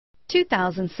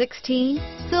2016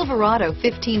 Silverado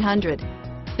 1500.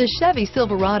 The Chevy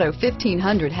Silverado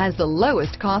 1500 has the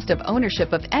lowest cost of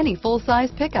ownership of any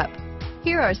full-size pickup.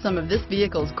 Here are some of this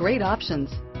vehicle's great options: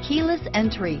 keyless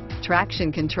entry,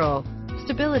 traction control,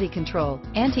 stability control,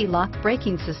 anti-lock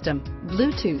braking system,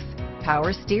 Bluetooth,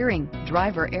 power steering,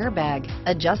 driver airbag,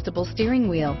 adjustable steering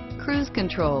wheel, cruise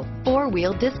control,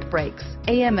 four-wheel disc brakes,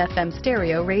 AM/FM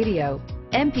stereo radio,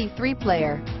 MP3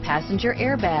 player, passenger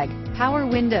airbag, power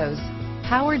windows,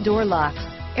 power door locks,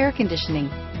 air conditioning,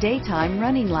 daytime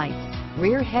running lights,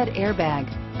 rear head airbag,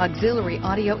 auxiliary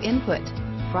audio input,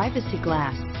 privacy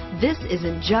glass. This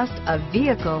isn't just a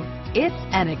vehicle, it's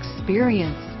an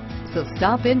experience. So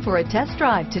stop in for a test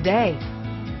drive today.